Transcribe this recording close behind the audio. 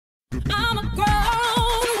I'm a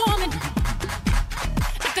grown woman.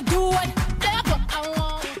 I could do whatever I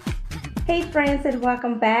want. Hey friends, and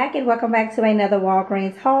welcome back to another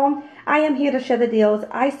Walgreens haul. I am here to share the deals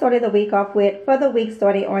I started the week off with for the week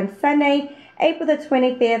starting on Sunday, April the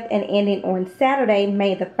 25th and ending on Saturday,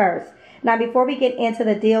 May the 1st. Now before we get into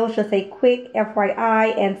the deals, just a quick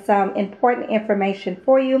FYI and some important information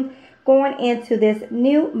for you going into this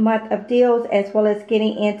new month of deals as well as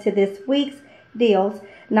getting into this week's deals.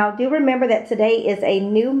 Now do remember that today is a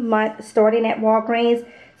new month starting at Walgreens,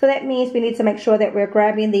 so that means we need to make sure that we're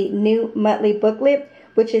grabbing the new monthly booklet,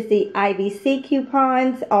 which is the IBC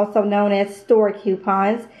coupons, also known as store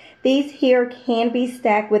coupons. These here can be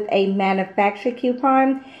stacked with a manufacturer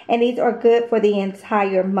coupon, and these are good for the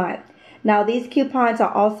entire month. Now these coupons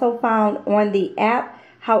are also found on the app.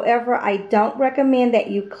 However, I don't recommend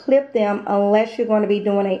that you clip them unless you're going to be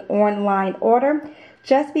doing an online order,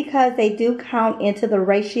 just because they do count into the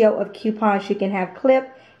ratio of coupons you can have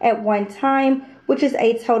clipped at one time, which is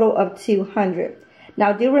a total of 200.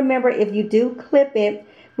 Now do remember, if you do clip it,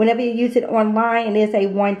 whenever you use it online, it is a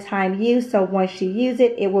one-time use, so once you use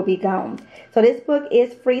it, it will be gone. So this book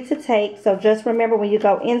is free to take, so just remember when you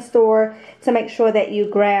go in store to make sure that you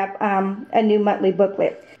grab a new monthly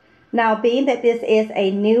booklet. Now being that this is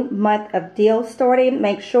a new month of deals starting,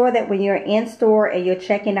 make sure that when you're in store and you're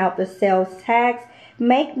checking out the sales tags,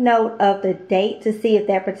 make note of the date to see if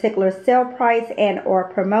that particular sale price and or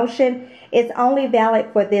promotion is only valid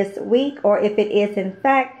for this week or if it is in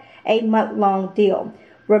fact a month-long deal.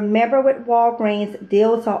 Remember, with Walgreens,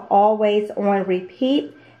 deals are always on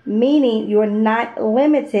repeat, meaning you're not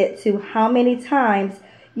limited to how many times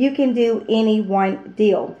you can do any one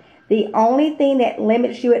deal. The only thing that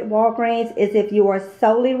limits you at Walgreens is if you are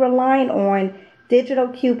solely relying on digital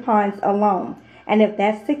coupons alone. And if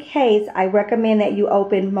that's the case, I recommend that you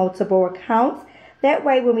open multiple accounts. That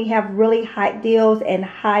way, when we have really hot deals and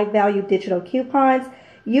high value digital coupons,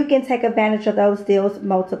 you can take advantage of those deals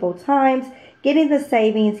multiple times, getting the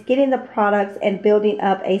savings, getting the products, and building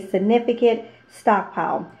up a significant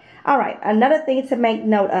stockpile. All right, another thing to make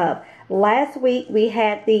note of. Last week, we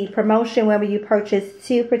had the promotion where you purchased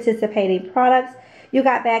 2 participating products, you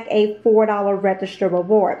got back a $4 register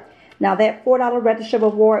reward. Now that $4 register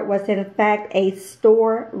reward was in fact a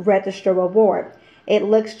store register reward. It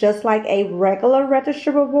looks just like a regular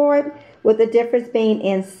register reward, with the difference being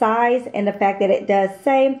in size and the fact that it does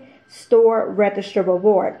say store register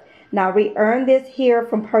reward. Now we earned this here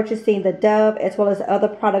from purchasing the Dove as well as other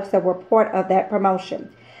products that were part of that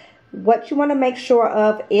promotion. What you want to make sure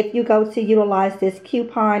of if you go to utilize this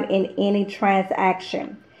coupon in any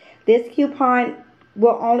transaction. This coupon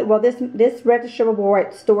will only, this register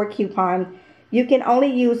reward store coupon, you can only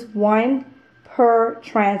use one per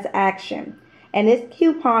transaction. And this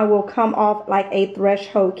coupon will come off like a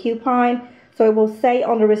threshold coupon. So it will say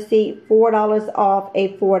on the receipt $4 off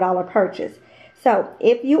a $4 purchase. So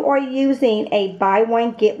if you are using a buy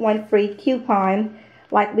one get one free coupon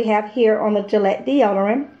like we have here on the Gillette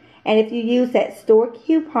deodorant, and if you use that store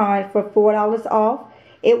coupon for $4 off,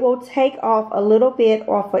 it will take off a little bit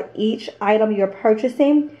off of each item you're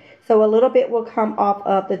purchasing. So a little bit will come off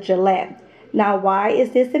of the Gillette. Now why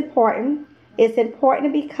is this important? It's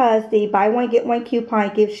important because the buy one get one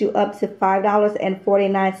coupon gives you up to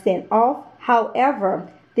 $5.49 off.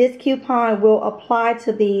 However, this coupon will apply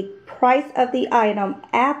to the price of the item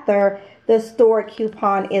after the store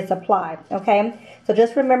coupon is applied. Okay, so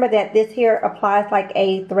just remember that this here applies like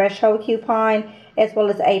a threshold coupon as well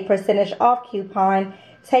as a percentage off coupon,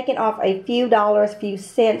 taking off a few dollars, few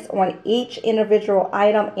cents on each individual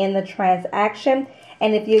item in the transaction.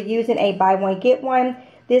 And if you're using a buy one get one,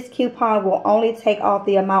 this coupon will only take off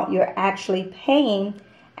the amount you're actually paying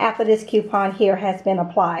after this coupon here has been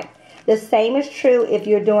applied. The same is true if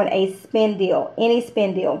you're doing a spin deal, any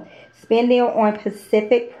spin deal. Spin deal on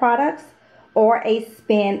Pacific products or a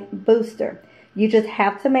spin booster. You just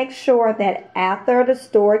have to make sure that after the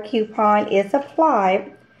store coupon is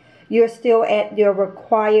applied, you're still at your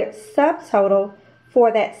required subtotal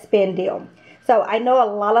for that spin deal. So I know a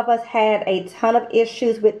lot of us had a ton of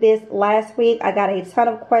issues with this last week. I got a ton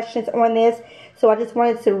of questions on this. So I just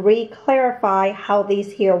wanted to re-clarify how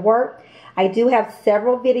these here work. I do have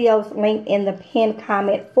several videos linked in the pinned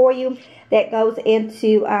comment for you that goes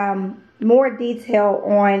into more detail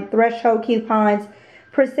on threshold coupons,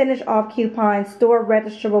 percentage off coupons, store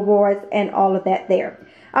register rewards, and all of that there.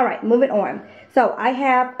 All right, moving on. So I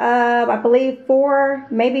have, I believe 4,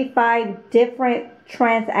 maybe 5 different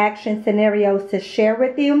transaction scenarios to share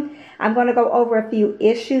with you. I'm going to go over a few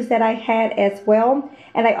issues that I had as well.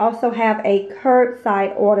 And I also have a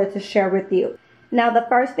curbside order to share with you. Now, the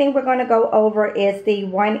first thing we're going to go over is the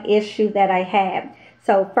one issue that I had.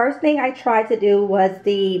 So first thing I tried to do was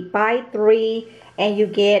the buy 3 and you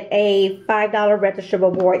get a $5 register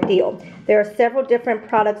reward deal. There are several different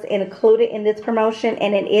products included in this promotion,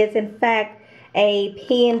 and it is in fact a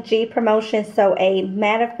P&G promotion, so a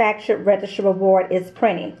manufactured register reward is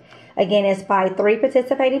printing. Again, it's buy 3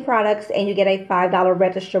 participating products and you get a $5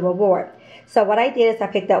 register reward. So what I did is I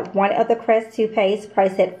picked up one of the Crest toothpaste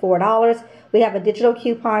priced at $4. We have a digital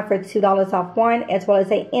coupon for $2 off one, as well as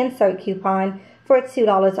an insert coupon for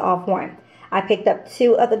 $2 off one. I picked up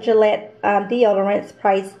 2 of the Gillette deodorants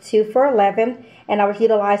priced 2 for $11, and I was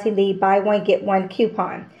utilizing the buy one get one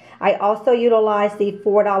coupon. I also utilized the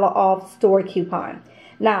 $4 off store coupon.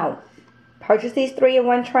 Now, purchase these 3 in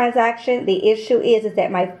one transaction. The issue is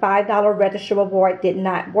that my $5 register reward did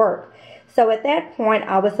not work. So at that point,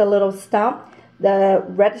 I was a little stumped. The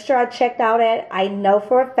register I checked out at, I know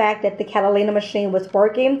for a fact that the Catalina machine was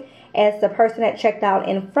working, as the person that checked out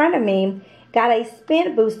in front of me got a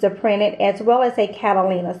spin booster printed as well as a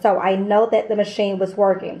Catalina. So I know that the machine was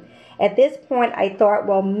working. At this point, I thought,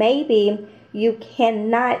 well, maybe you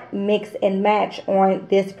cannot mix and match on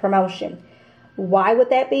this promotion. Why would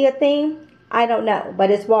that be a thing? I don't know,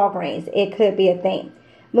 but it's Walgreens. It could be a thing.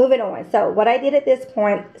 Moving on. So what I did at this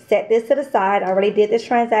point, set this to the side. I already did this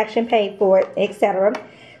transaction, paid for it, etc.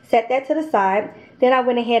 Set that to the side. Then I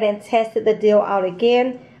went ahead and tested the deal out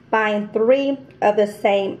again, buying 3 of the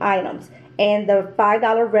same items. And the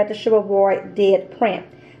 $5 register reward did print.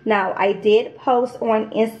 Now, I did post on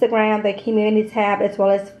Instagram, the community tab, as well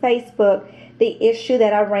as Facebook, the issue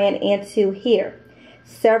that I ran into here.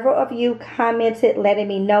 Several of you commented letting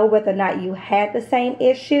me know whether or not you had the same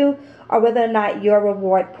issue or whether or not your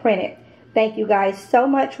reward printed. Thank you guys so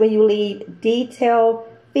much. When you leave detailed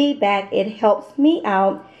feedback, it helps me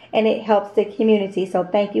out and it helps the community. So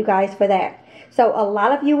thank you guys for that. So a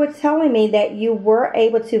lot of you were telling me that you were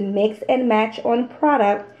able to mix and match on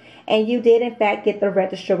product, and you did in fact get the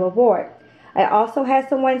register reward. I also had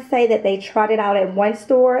someone say that they tried it out at one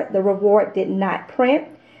store, the reward did not print.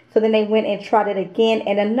 So then they went and tried it again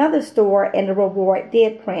at another store and the reward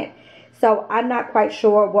did print. So I'm not quite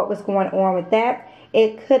sure what was going on with that.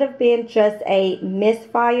 It could have been just a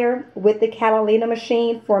misfire with the Catalina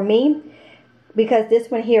machine for me, because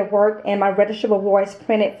this one here worked and my register rewards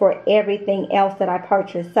printed for everything else that I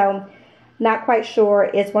purchased. So not quite sure.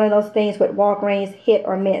 It's one of those things with Walgreens, hit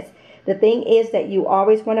or miss. The thing is that you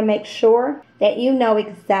always want to make sure that you know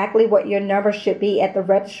exactly what your number should be at the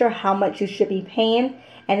register, how much you should be paying,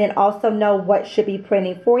 and then also know what should be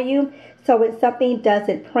printing for you. So when something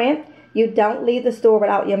doesn't print, you don't leave the store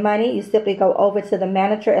without your money. You simply go over to the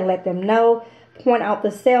manager and let them know, point out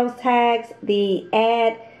the sales tags, the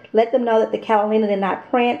ad, let them know that the Catalina did not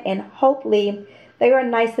print, and hopefully they are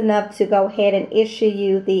nice enough to go ahead and issue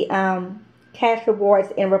you the cash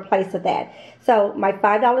rewards in replace of that. So my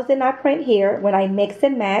 $5 did not print here when I mix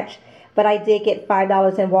and match, but I did get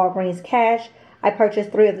 $5 in Walgreens cash. I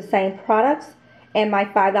purchased 3 of the same products, and my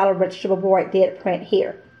 $5 register reward did print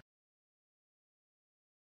here.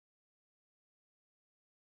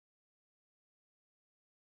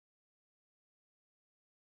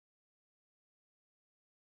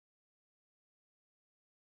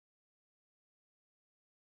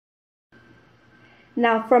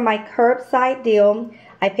 Now for my curbside deal,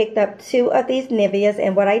 I picked up 2 of these Niveas,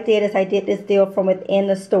 and what I did is I did this deal from within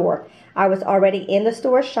the store. I was already in the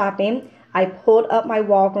store shopping. I pulled up my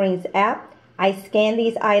Walgreens app. I scanned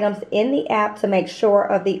these items in the app to make sure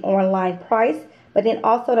of the online price, but then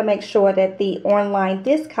also to make sure that the online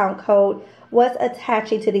discount code was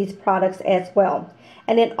attaching to these products as well.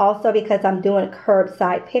 And then also, because I'm doing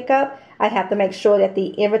curbside pickup, I have to make sure that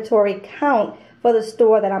the inventory count for the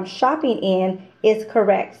store that I'm shopping in is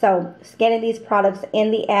correct. So scanning these products in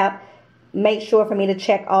the app, make sure for me to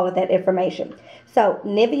check all of that information. So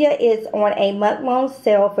Nivea is on a month-long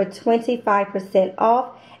sale for 25%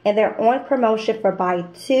 off, and they're on promotion for buy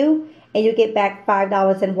 2 and you get back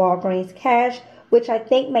 $5 in Walgreens cash, which I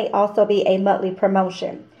think may also be a monthly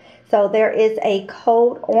promotion. So there is a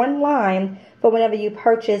code online for whenever you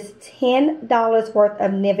purchase $10 worth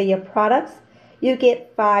of Nivea products, you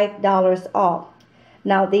get $5 off.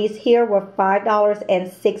 Now these here were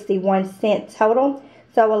 $5.61 total,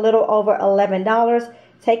 so a little over $11,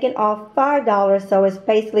 taking off $5, so it's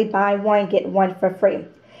basically buy one, get one for free.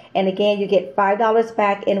 And again, you get $5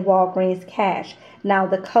 back in Walgreens cash. Now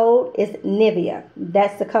the code is Nivea.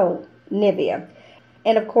 That's the code, Nivea.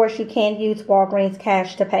 And of course, you can use Walgreens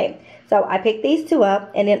cash to pay. So I picked these 2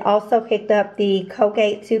 up, and then also picked up the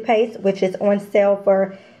Colgate toothpaste, which is on sale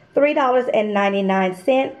for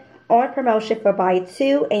 $3.99 on promotion for buy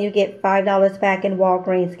 2 and you get $5 back in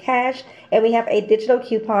Walgreens cash. And we have a digital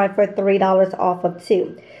coupon for $3 off of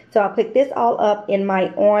 2. So I'll pick this all up in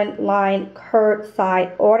my online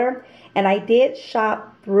curbside order. And I did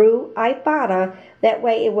shop through Ibotta. That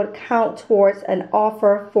way it would count towards an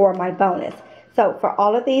offer for my bonus. So for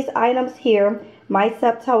all of these items here, my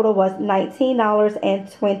subtotal was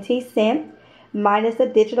 $19.20 minus the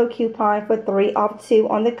digital coupon for 3 off 2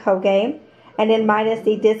 on the Colgate, and then minus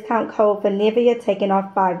the discount code for Nivea taking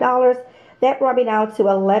off $5. That brought me down to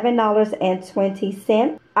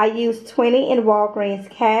 $11.20. I used $20 in Walgreens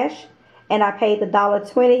cash, and I paid the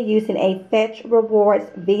 $1.20 using a Fetch Rewards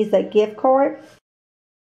Visa gift card.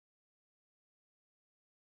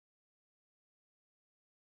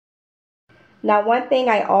 Now, one thing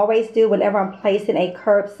I always do whenever I'm placing a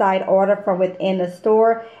curbside order from within the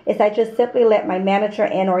store is I just simply let my manager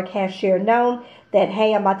and or cashier know that,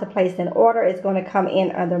 hey, I'm about to place an order. It's going to come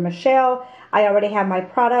in under Michelle. I already have my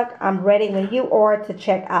product. I'm ready when you order to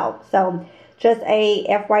check out. So just a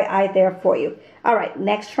FYI there for you. All right,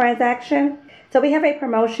 next transaction. So we have a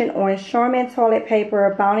promotion on Charmin toilet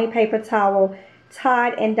paper, Bounty paper towel,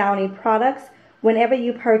 Tide, and Downy products. Whenever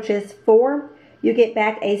you purchase 4, you get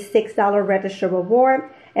back a $6 register reward,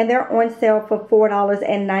 and they're on sale for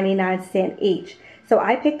 $4.99 each. So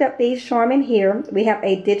I picked up these Charmin here. We have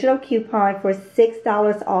a digital coupon for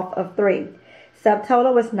 $6 off of 3.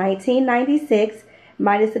 Subtotal was $19.96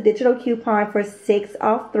 minus the digital coupon for 6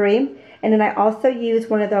 off 3. And then I also used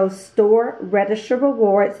one of those store register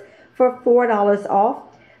rewards for $4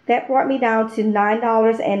 off. That brought me down to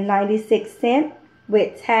 $9.96.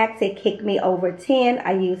 With tax, it kicked me over 10.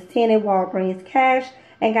 I used 10 in Walgreens cash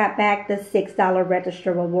and got back the $6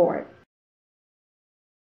 register reward.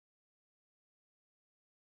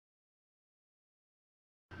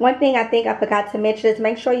 One thing I think I forgot to mention is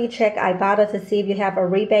make sure you check Ibotta to see if you have a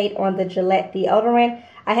rebate on the Gillette deodorant.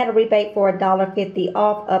 I had a rebate for $1.50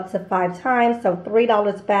 off up to 5 times, so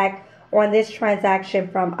 $3 back on this transaction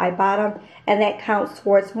from Ibotta, and that counts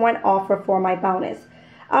towards one offer for my bonus.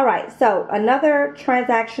 All right, so another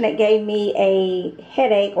transaction that gave me a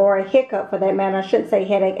headache, or a hiccup for that matter, I shouldn't say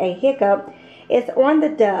headache, a hiccup, is on the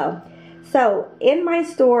Dove. So in my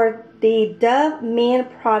store, the Dove men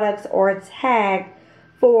products are tagged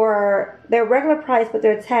for their regular price, but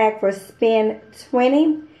they're tagged for spend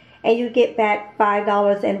 20 and you get back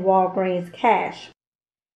 $5 in Walgreens cash.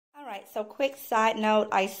 Alright, so quick side note,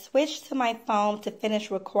 I switched to my phone to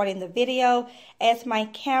finish recording the video as my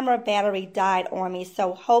camera battery died on me.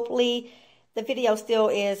 So hopefully the video still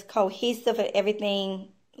is cohesive and everything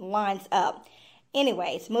lines up.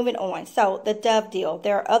 Anyways, moving on. So the Dove deal.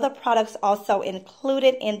 There are other products also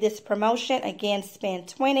included in this promotion. Again, spend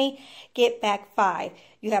 20, get back 5.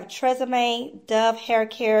 You have Tresemme, Dove hair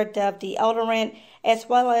care, Dove deodorant, as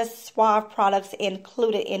well as Suave products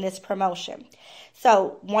included in this promotion.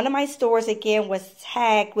 So one of my stores again was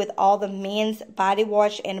tagged with all the men's body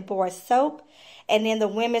wash and bar soap, and then the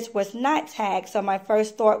women's was not tagged. So my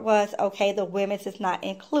first thought was, okay, the women's is not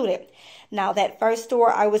included. Now that first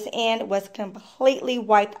store I was in was completely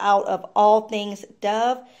wiped out of all things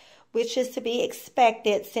Dove, which is to be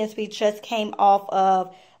expected since we just came off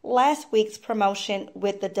of last week's promotion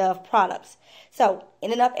with the Dove products. So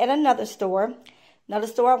ended up at another store. Another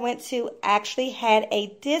store I went to actually had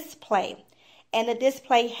a display. And the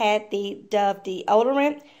display had the Dove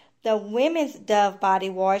deodorant, the women's Dove body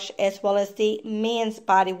wash, as well as the men's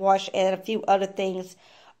body wash, and a few other things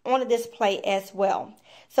on the display as well.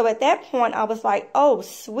 So at that point, I was like, oh,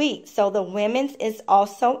 sweet. So the women's is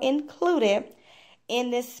also included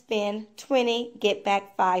in this spend 20, get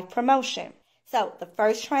back 5 promotion. So the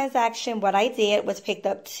first transaction, what I did was picked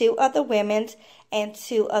up 2 of the women's and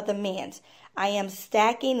 2 of the men's. I am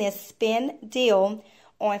stacking this spend deal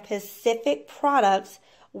on Pacific products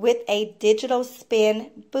with a digital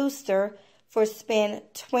spend booster for spend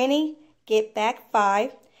 20, get back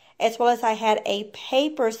 5, as well as I had a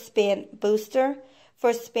paper spend booster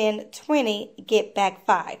for spend 20, get back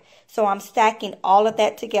 5. So I'm stacking all of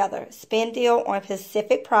that together. Spend deal on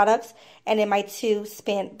Pacific products and then my 2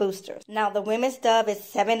 spend boosters. Now the women's Dove is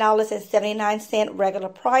 $7.79 regular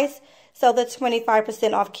price, so the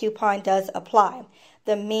 25% off coupon does apply.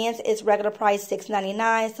 The men's is regular price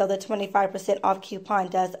 $6.99, so the 25% off coupon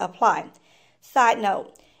does apply. Side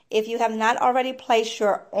note, if you have not already placed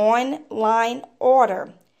your online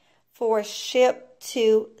order for ship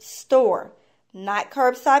to store, not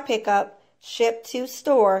curbside pickup, ship to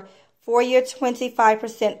store, for your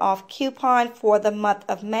 25% off coupon for the month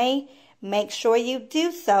of May, make sure you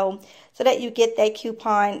do so that you get that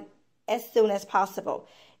coupon as soon as possible.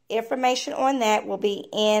 Information on that will be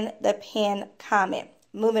in the pinned comment.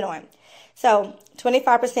 moving on. So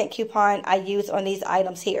 25% coupon I use on these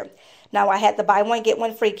items here. Now I had the buy one, get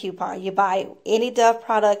one free coupon. You buy any Dove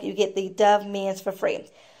product, you get the Dove men's for free.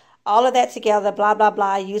 All of that together, blah, blah,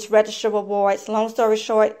 blah. Use register rewards. Long story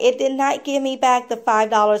short, it did not give me back the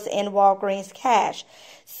 $5 in Walgreens cash.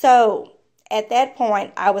 So at that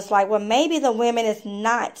point, I was like, well, maybe the women is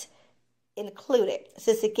not included.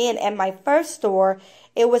 Since again, at my first store,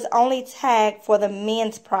 it was only tagged for the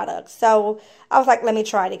men's products. So I was like, let me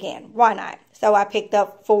try it again. Why not? So I picked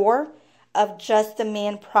up 4 of just the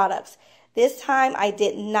men products. This time I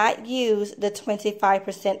did not use the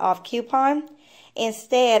 25% off coupon.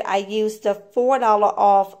 Instead, I used the $4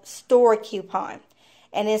 off store coupon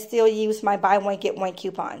and then still used my buy one, get one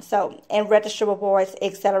coupon. So, and register rewards,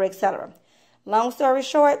 etc., etc. Long story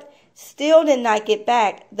short, still did not get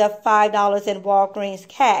back the $5 in Walgreens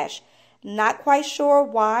cash. Not quite sure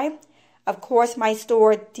why. Of course, my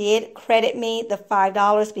store did credit me the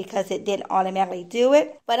 $5 because it didn't automatically do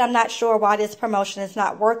it. But I'm not sure why this promotion is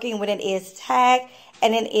not working when it is tagged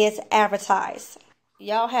and it is advertised.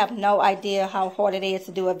 Y'all have no idea how hard it is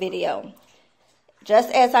to do a video.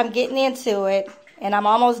 Just as I'm getting into it, and I'm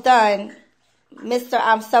almost done, Mr.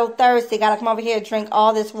 I'm so thirsty, gotta come over here and drink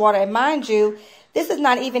all this water. And mind you, this is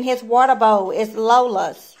not even his water bowl, it's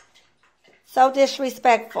Lola's. So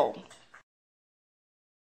disrespectful.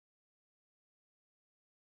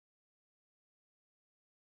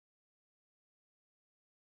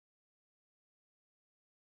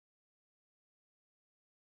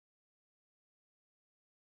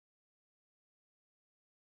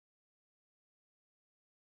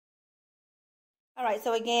 All right,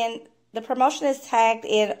 so again, the promotion is tagged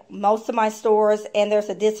in most of my stores, and there's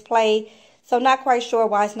a display. So not quite sure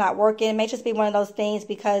why it's not working. It may just be one of those things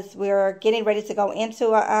because we're getting ready to go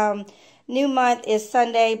into a new month. It's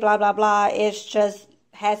Sunday, blah, blah, blah. It's just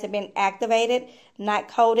hasn't been activated, not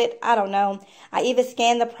coded. I don't know. I even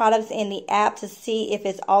scanned the products in the app to see if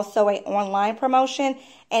it's also an online promotion,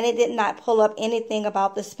 and it did not pull up anything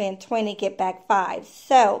about the spend 20, get back 5.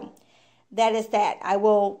 So that is that. I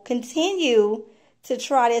will continue to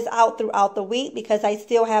try this out throughout the week because I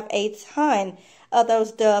still have a ton of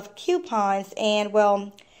those Dove coupons, and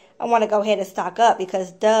well, I want to go ahead and stock up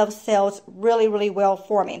because Dove sells really, really well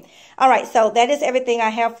for me. All right, so that is everything I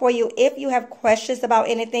have for you. If you have questions about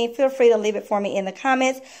anything, feel free to leave it for me in the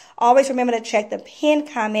comments. Always remember to check the pinned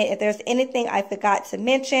comment. If there's anything I forgot to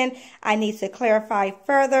mention, I need to clarify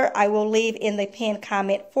further, I will leave in the pinned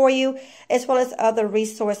comment for you, as well as other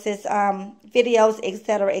resources, videos,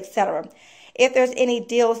 etc., etc. If there's any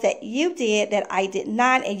deals that you did that I did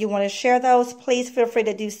not and you want to share those, please feel free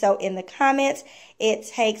to do so in the comments. It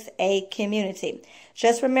takes a community.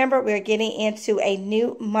 Just remember, we're getting into a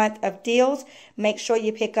new month of deals. Make sure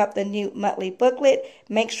you pick up the new monthly booklet.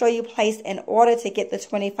 Make sure you place an order to get the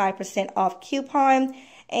 25% off coupon.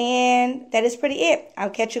 And that is pretty it. I'll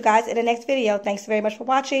catch you guys in the next video. Thanks very much for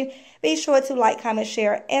watching. Be sure to like, comment,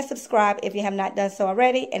 share, and subscribe if you have not done so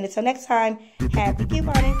already. And until next time, happy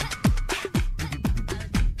couponing.